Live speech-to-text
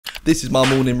This is my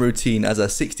morning routine as a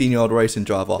 16-year-old racing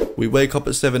driver. We wake up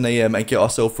at 7 AM and get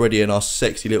ourselves ready in our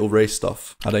sexy little race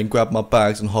stuff. I then grab my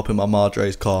bags and hop in my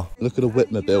Madre's car. Look at the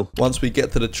Whitmobile. Once we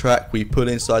get to the track, we pull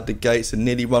inside the gates and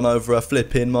nearly run over a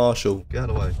flipping Marshall. Get out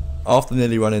of the way. After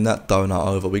nearly running that donut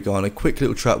over, we go on a quick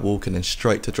little track walk and then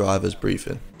straight to driver's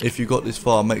briefing. If you got this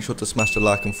far, make sure to smash the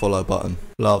like and follow button.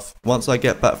 Love. Once I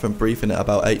get back from briefing at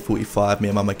about 8:45, me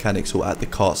and my mechanics will at the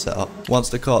kart setup. Once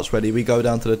the kart's ready, we go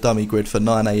down to the dummy grid for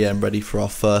 9 AM ready for our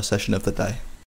first session of the day.